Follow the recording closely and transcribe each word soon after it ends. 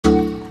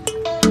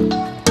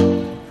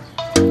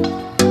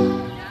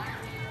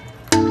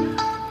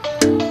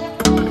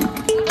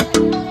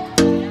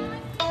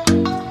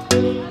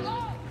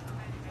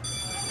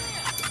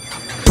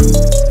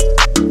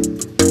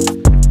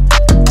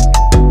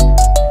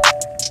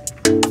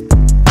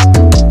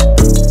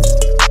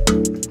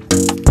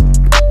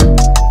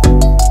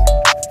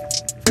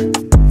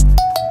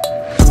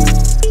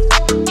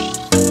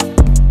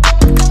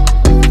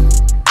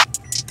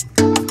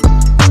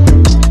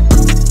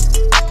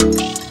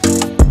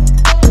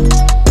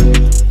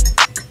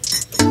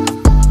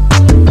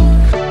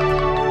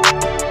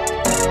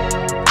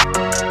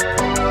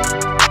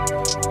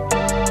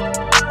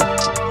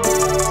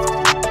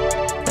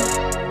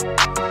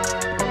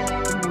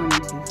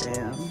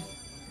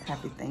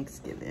Happy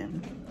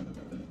Thanksgiving.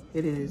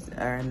 It is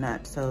our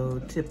not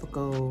so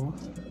typical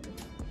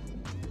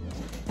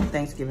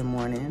Thanksgiving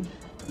morning.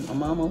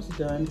 I'm almost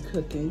done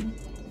cooking.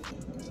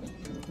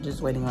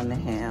 Just waiting on the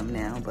ham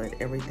now, but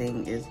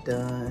everything is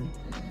done.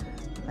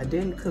 I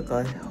didn't cook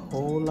a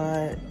whole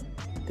lot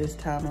this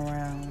time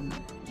around.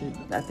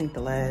 I think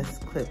the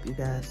last clip you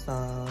guys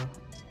saw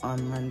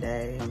on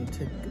Monday, I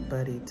took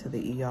Buddy to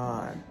the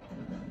ER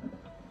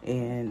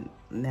and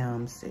now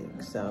I'm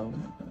sick. So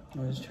I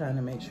was trying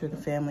to make sure the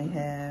family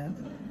have,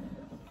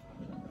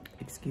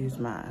 excuse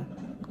my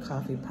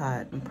coffee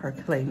pot and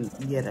percolating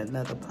yet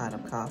another pot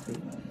of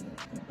coffee.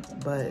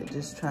 But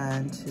just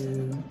trying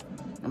to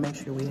make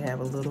sure we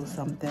have a little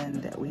something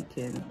that we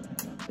can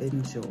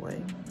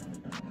enjoy.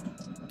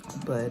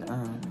 But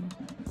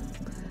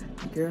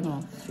girl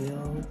don't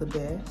feel the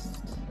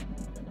best,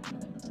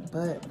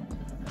 but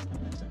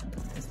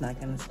it's not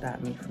gonna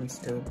stop me from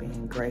still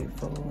being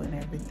grateful and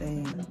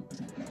everything.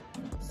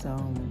 So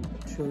I'm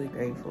truly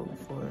grateful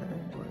for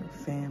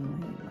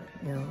family,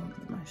 my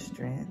health, my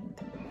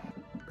strength,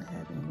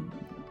 having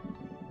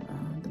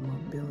the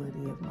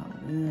mobility of my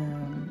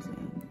limbs,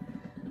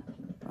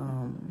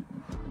 and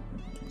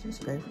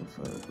just grateful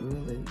for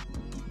really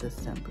the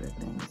simpler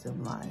things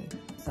in life.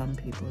 Some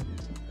people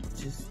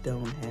just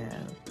don't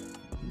have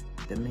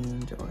the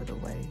means or the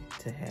way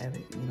to have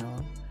it, you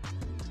know,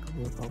 a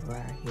roof over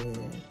our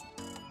head,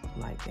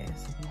 light,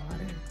 gas, and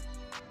water,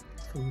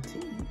 food to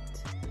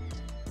eat,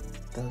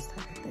 those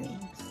type of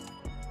things.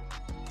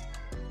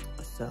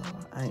 So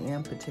I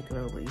am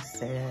particularly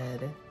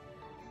sad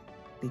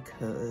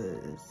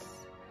because,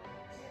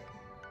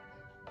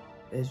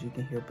 as you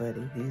can hear,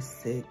 Buddy, he's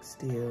sick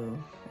still.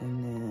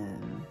 And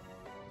then,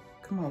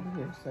 come over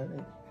here,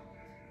 Sonny.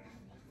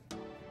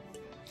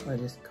 Or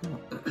just come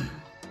on.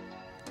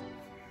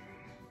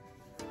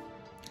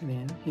 And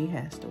then he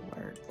has to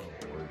work.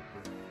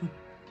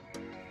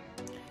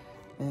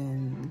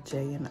 And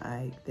Jay and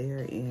Ike,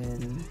 they're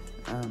in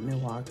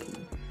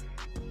Milwaukee,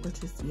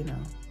 which is, you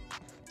know,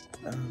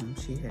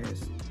 she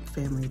has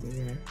family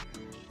there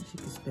she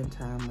can spend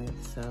time with,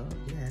 so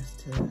he has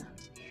to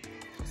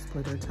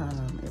split her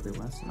time every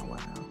once in a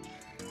while.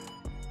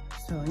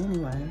 So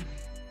anyway,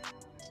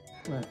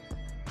 what?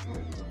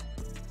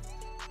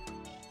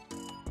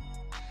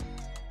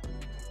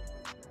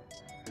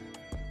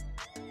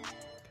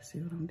 See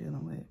what I'm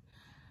dealing with.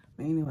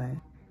 But anyway,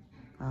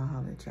 I'll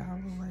holler at y'all a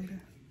little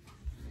later.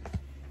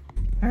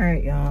 All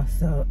right, y'all,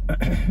 so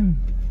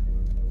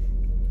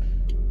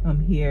I'm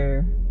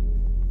here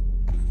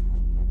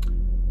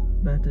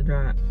about to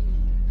drop,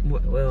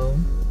 well,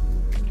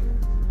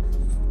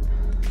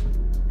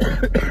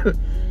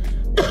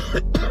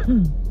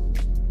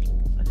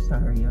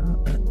 sorry,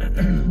 y'all.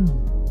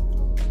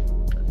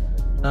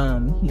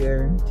 I'm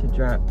here to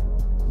drop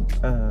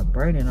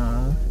Brayden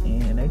off,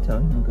 and they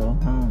told him to go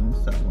home,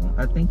 so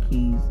I think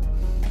he's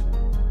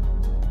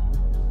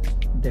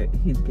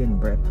getting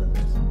breakfast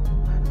or something.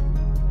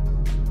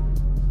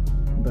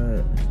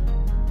 But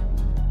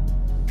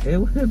it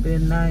would have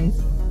been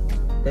nice.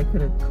 They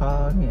could have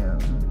called him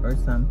or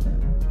something.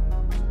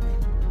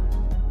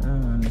 I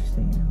don't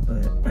understand,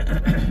 but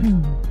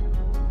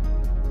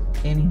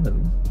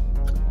anywho,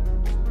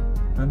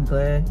 I'm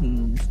glad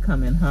he's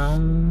coming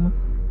home,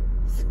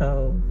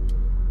 so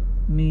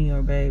me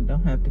or Babe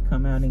don't have to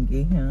come out and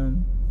get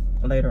him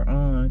later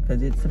on,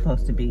 because it's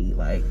supposed to be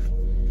like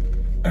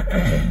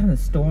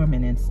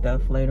storming and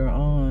stuff later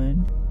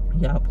on.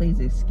 Y'all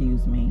please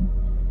excuse me,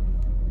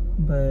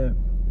 but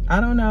I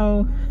don't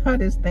know how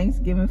this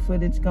Thanksgiving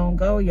footage gonna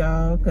go,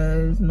 y'all,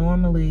 because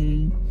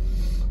normally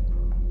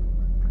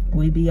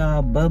we be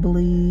all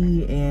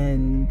bubbly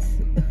and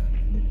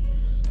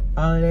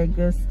all of that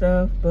good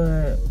stuff,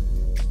 but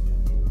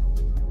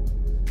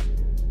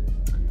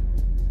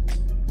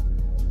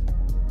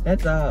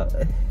that's all.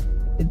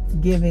 It's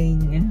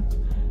giving,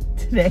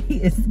 today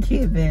is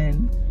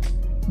giving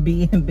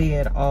be in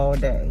bed all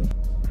day.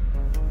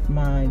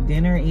 My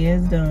dinner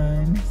is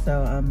done,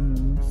 so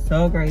I'm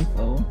so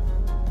grateful.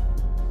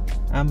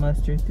 I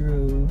mustered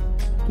through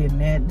getting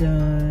that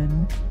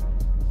done,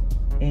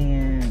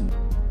 and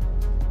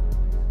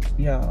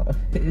y'all,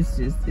 it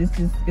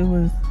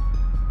was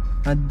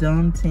a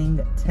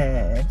daunting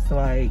task.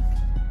 Like,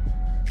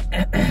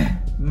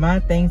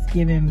 my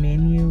Thanksgiving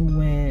menu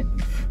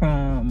went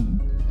from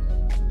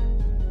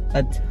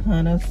a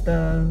ton of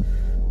stuff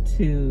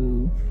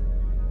to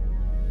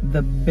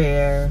the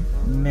bare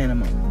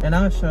minimum, and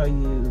I'll show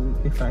you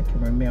if I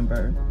can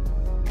remember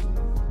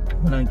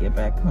when I get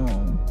back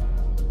home.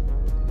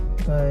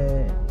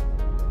 But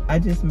I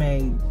just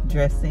made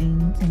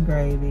dressings and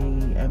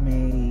gravy. I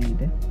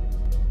made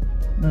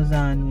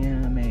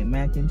lasagna. I made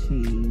mac and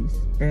cheese,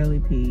 early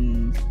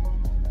peas,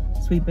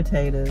 sweet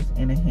potatoes,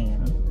 and a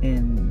ham.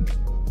 And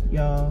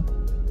y'all,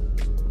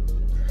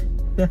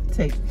 I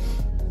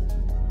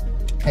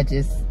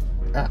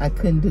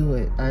couldn't do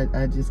it.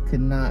 I just could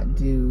not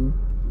do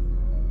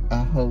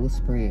a whole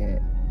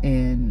spread.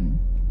 And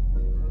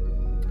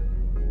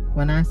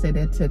when I say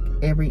that took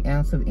every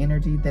ounce of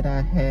energy that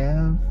I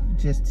have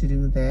just to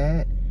do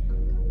that,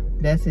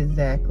 That's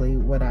exactly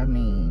what I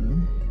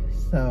mean.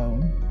 So,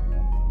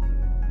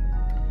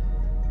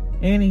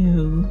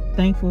 anywho,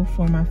 thankful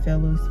for my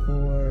fellas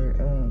for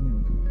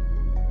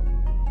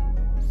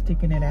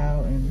sticking it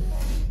out and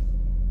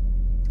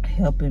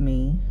helping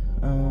me.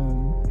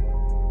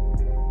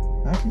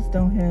 I just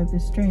don't have the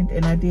strength.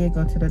 And I did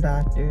go to the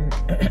doctor,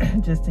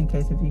 just in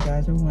case if you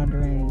guys are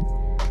wondering.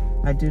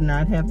 I do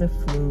not have the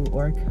flu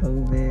or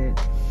COVID.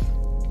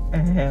 I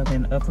have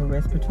an upper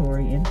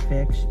respiratory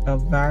infection, a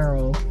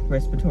viral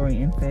respiratory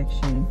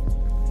infection.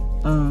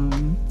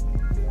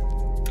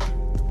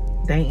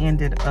 They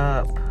ended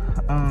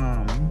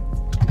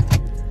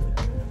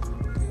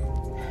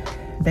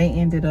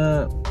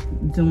up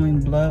doing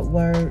blood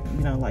work,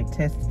 you know, like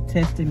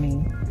testing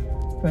me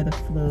for the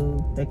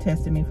flu. They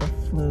tested me for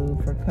flu,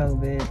 for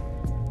COVID,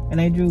 and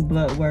they drew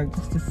blood work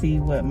just to see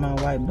what my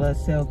white blood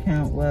cell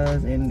count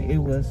was, and it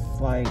was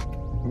like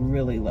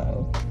really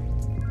low.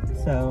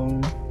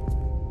 So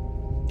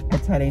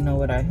that's how they know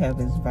what I have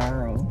is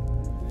viral.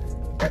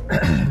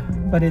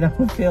 But it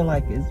don't feel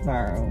like it's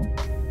viral.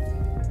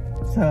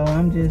 So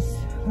I'm just,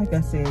 like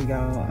I said,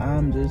 y'all,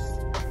 I'm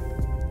just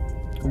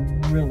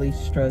really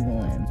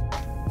struggling.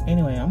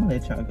 Anyway, I'm gonna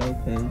let y'all go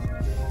because,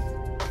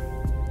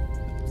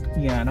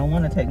 yeah, I don't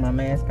want to take my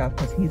mask off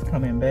because he's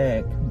coming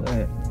back,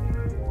 but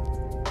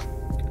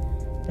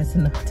that's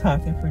enough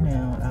talking for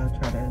now. I'll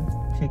try to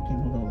check in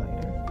a little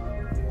later.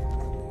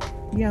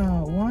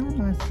 Y'all, why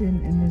am I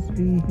sitting in this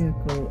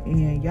vehicle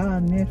and y'all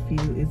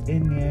nephew is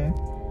in there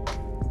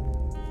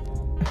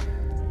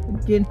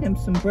getting him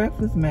some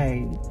breakfast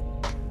made?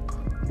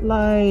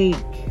 Like,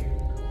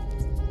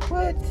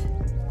 what?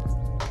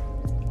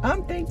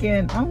 I'm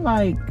thinking, I'm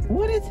like,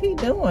 what is he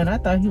doing? I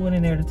thought he went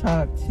in there to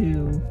talk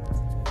to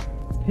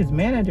his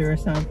manager or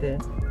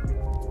something.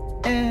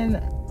 And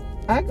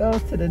I go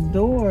to the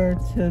door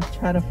to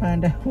try to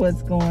find out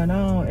what's going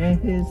on,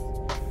 and his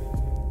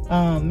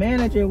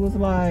manager was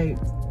like,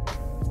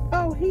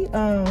 oh, he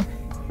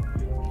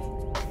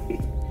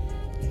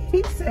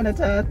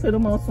sanitized, put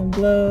him on some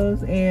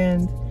gloves,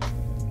 and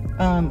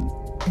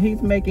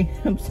he's making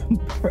him some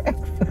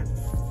breakfast.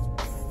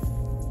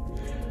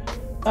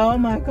 Oh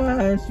my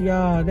gosh,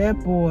 y'all,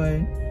 that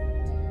boy,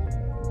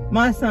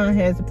 my son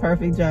has a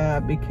perfect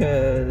job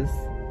because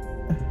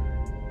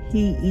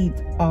he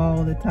eats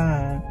all the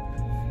time,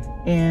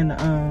 and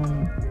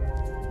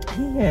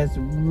he has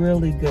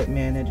really good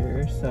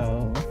managers.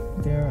 So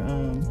they're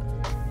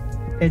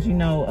as you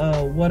know,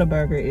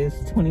 Whataburger is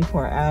a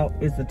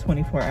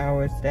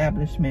 24-hour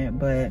establishment,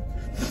 but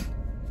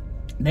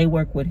they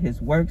work with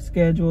his work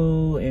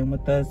schedule and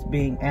with us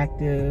being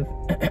active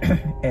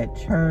at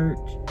church.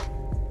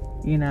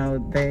 You know,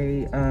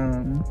 they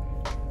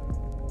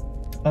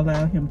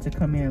allow him to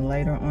come in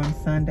later on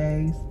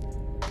Sundays.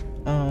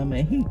 And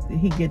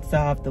he gets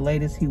off, the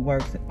latest he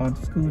works on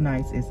school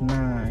nights is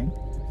 9.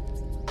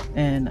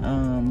 And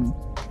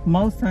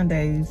most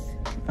Sundays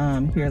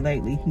here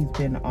lately he's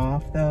been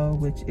off though,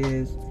 which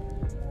is,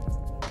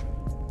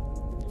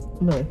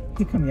 look,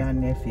 here come y'all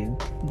nephew.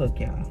 Look,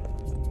 y'all.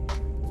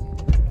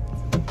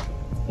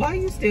 Why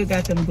you still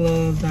got them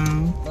gloves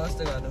on? I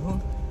still got the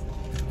who?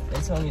 They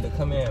told me to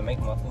come in and make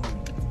my food.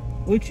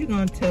 What you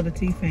gonna tell the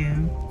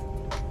T-fam?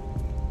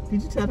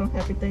 Did you tell them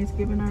Happy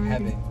Thanksgiving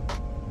already? Happy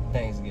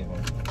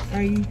Thanksgiving.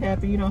 Are you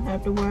happy you don't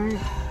have to work?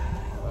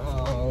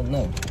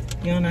 No.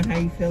 You don't know how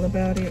you feel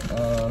about it?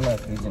 No,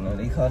 because, you know,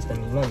 they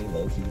costing me money,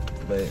 low-key.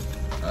 But,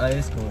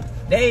 it's cool.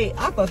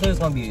 I thought they was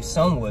going to be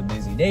somewhat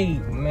busy.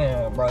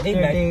 Man, bro, they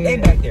back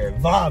there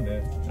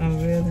vibing. Oh,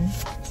 really?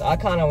 So I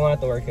kind of wanted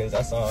to work because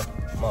I saw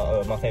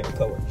my favorite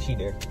coworker. She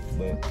there.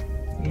 But,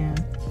 yeah.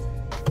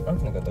 I'm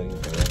going to go throw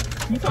these away.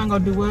 You gonna go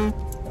do what?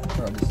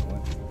 Throw this away.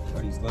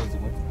 Throw these loads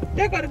away.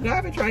 There go the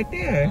garbage right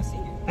there. I see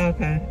it.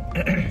 Okay.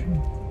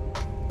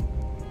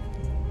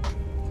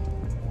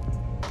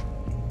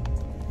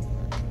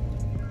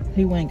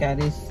 He went got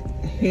his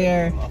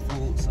hair. My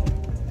food, so.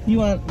 You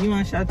want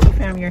to show the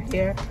family your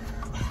hair?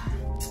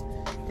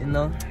 You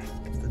know,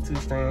 the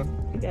 2-strand.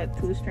 You got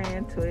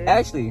 2-strand twists.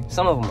 Actually,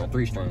 some of them are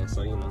 3-strand,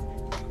 so you know.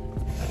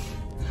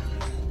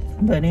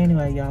 But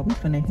anyway, y'all, we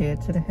finna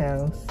head to the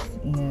house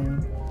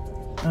and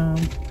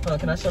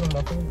can I show them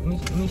my food?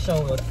 Let me show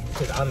them what,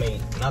 because I made,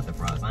 not the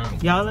fries. I ain't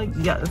make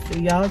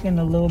y'all getting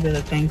a little bit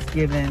of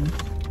Thanksgiving.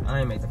 I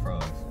ain't make the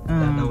fries.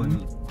 That know what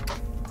me.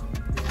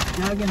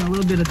 Y'all getting a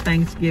little bit of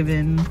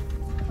Thanksgiving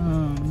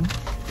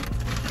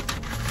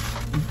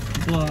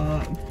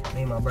vlog.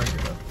 Made my burger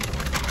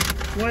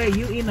though. Wait,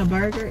 you eating a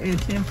burger at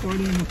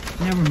 10:40?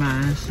 Never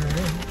mind. Sure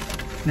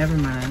is. Never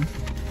mind.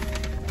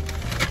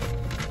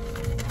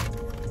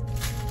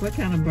 What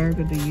kind of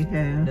burger do you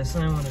have? The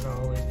same one that I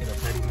always get, a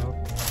patty melt.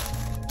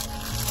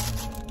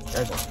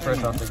 That's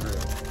fresh off the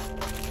grill.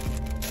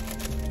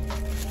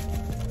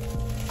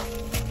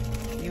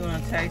 You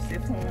want to taste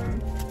it for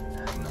him?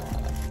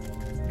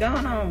 Go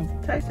on,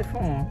 taste it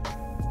for him.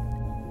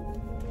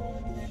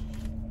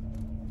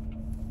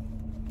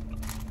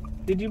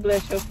 Did you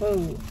bless your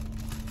food?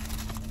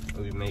 It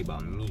was made by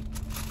me.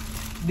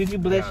 Did you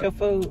bless your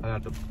food? I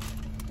got to.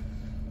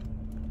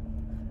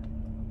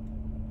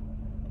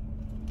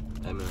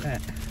 Amen.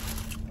 That.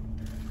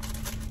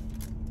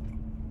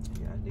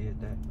 Yeah, I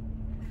did that.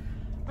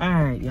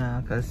 All right,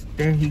 y'all, because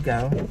there he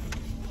go.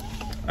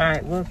 All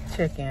right, we'll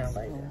check in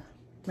later.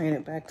 Made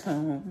it back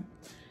home.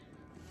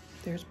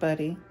 There's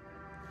Buddy.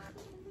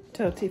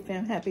 Tell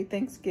T-Fam happy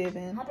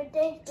Thanksgiving. Happy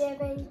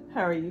Thanksgiving.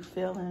 How are you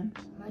feeling?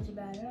 Much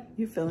better.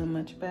 You feeling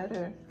much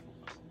better?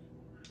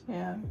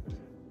 Yeah.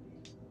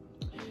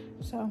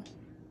 So,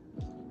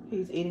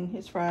 he's eating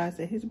his fries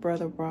that his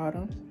brother brought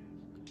him.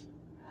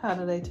 How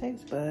do they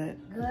taste, bud?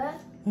 Good.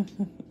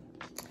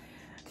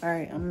 All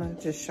right, I'm gonna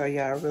just show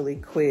y'all really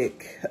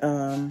quick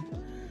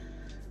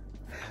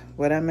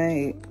what I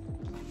made.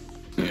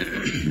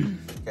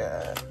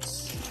 Got,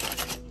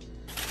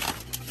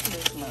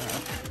 here's my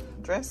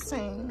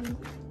dressing.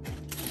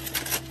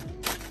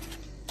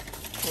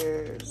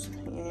 Here's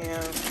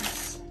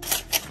yams.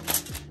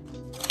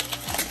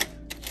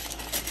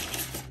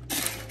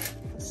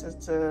 This is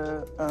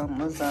the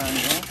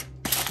lasagna.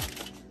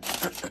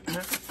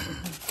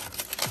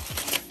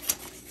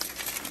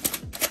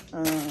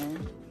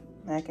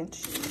 Mac and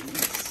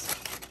cheese.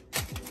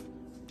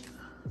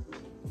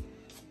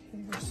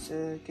 Here's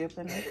the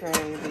Gibbon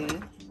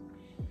gravy,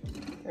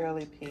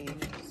 early peas,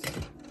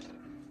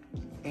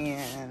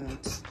 and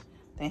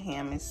the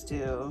ham is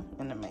still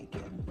in the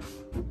making.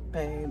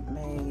 Babe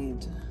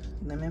made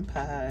lemon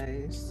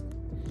pies,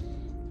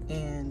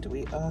 and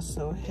we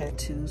also had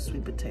 2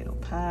 sweet potato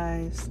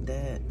pies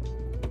that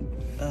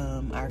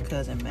our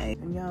cousin made.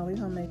 And y'all, we're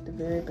gonna make the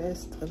very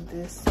best of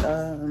this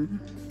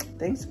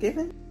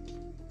Thanksgiving.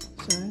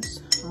 So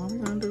that's all we're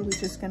gonna do. We're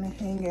just gonna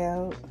hang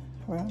out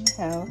around the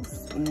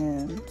house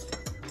and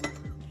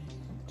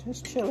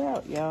just chill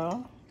out,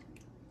 y'all.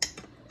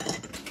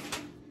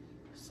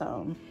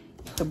 So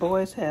the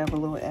boys have a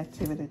little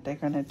activity that they're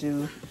gonna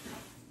do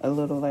a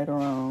little later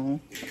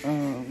on.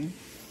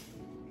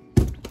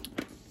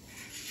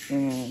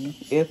 And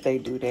if they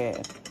do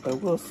that, but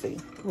we'll see.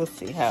 We'll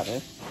see how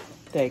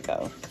they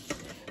go.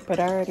 But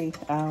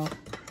I'll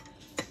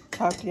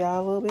talk to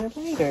y'all a little bit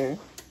later.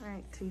 All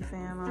right,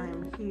 T-Fam,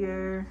 I'm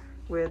here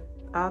with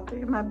all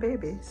 3 of my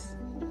babies.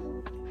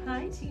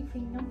 Hi,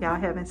 T-Fam. Y'all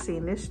haven't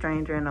seen this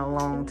stranger in a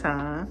long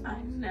time.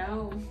 I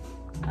know.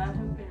 I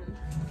have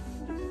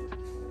been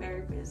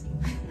very busy.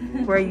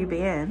 Where you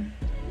been?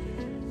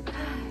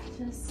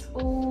 Just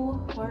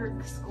school, work,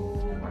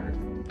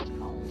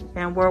 home.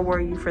 And where were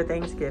you for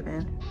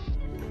Thanksgiving?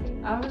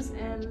 I was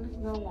in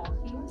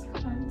Milwaukee,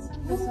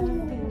 Wisconsin,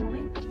 visiting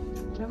family.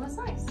 It was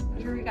nice.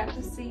 We got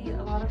to see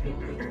a lot of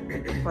people.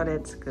 Well,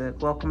 that's good.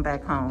 Welcome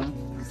back home.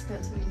 It's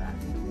good to be back.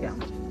 Yeah.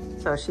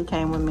 So she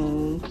came with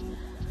me.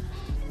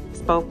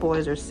 Both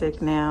boys are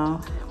sick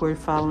now. We're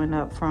following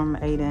up from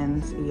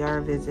Aiden's ER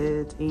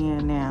visit,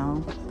 and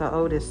now the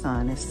oldest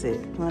son is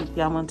sick.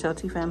 Y'all want to tell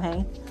T-Fam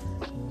hey?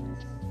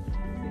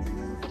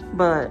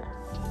 But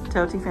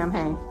tell T-Fam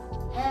hey.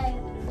 Hey.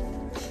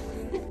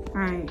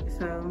 All right,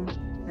 so,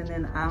 and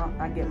then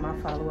I get my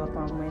follow-up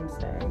on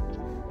Wednesday.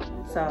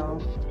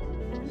 So,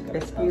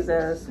 excuse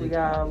us, we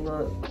all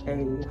look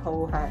a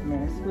whole hot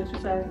mess. What you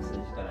say?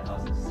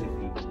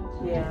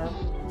 Yeah,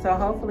 so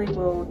hopefully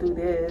we'll do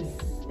this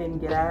and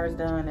get ours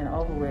done and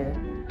over with,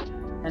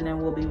 and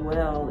then we'll be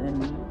well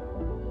and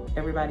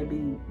everybody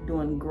be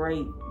doing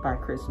great by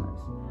Christmas.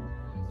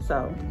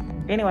 So,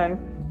 anyway,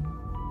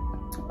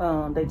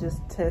 they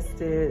just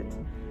tested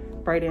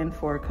Brayden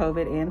for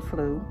COVID and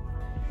flu.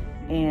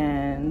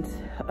 And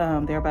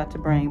they're about to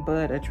bring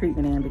Bud a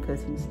treatment in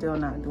because he's still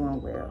not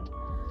doing well.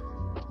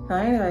 So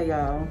anyway,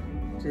 y'all,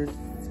 just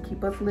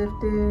keep us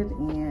lifted,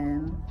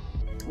 and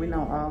we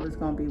know all is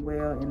gonna be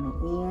well in the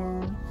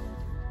end.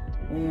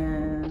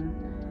 And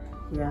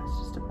yeah, it's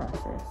just a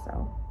process.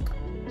 So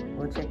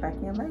we'll check back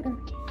in later.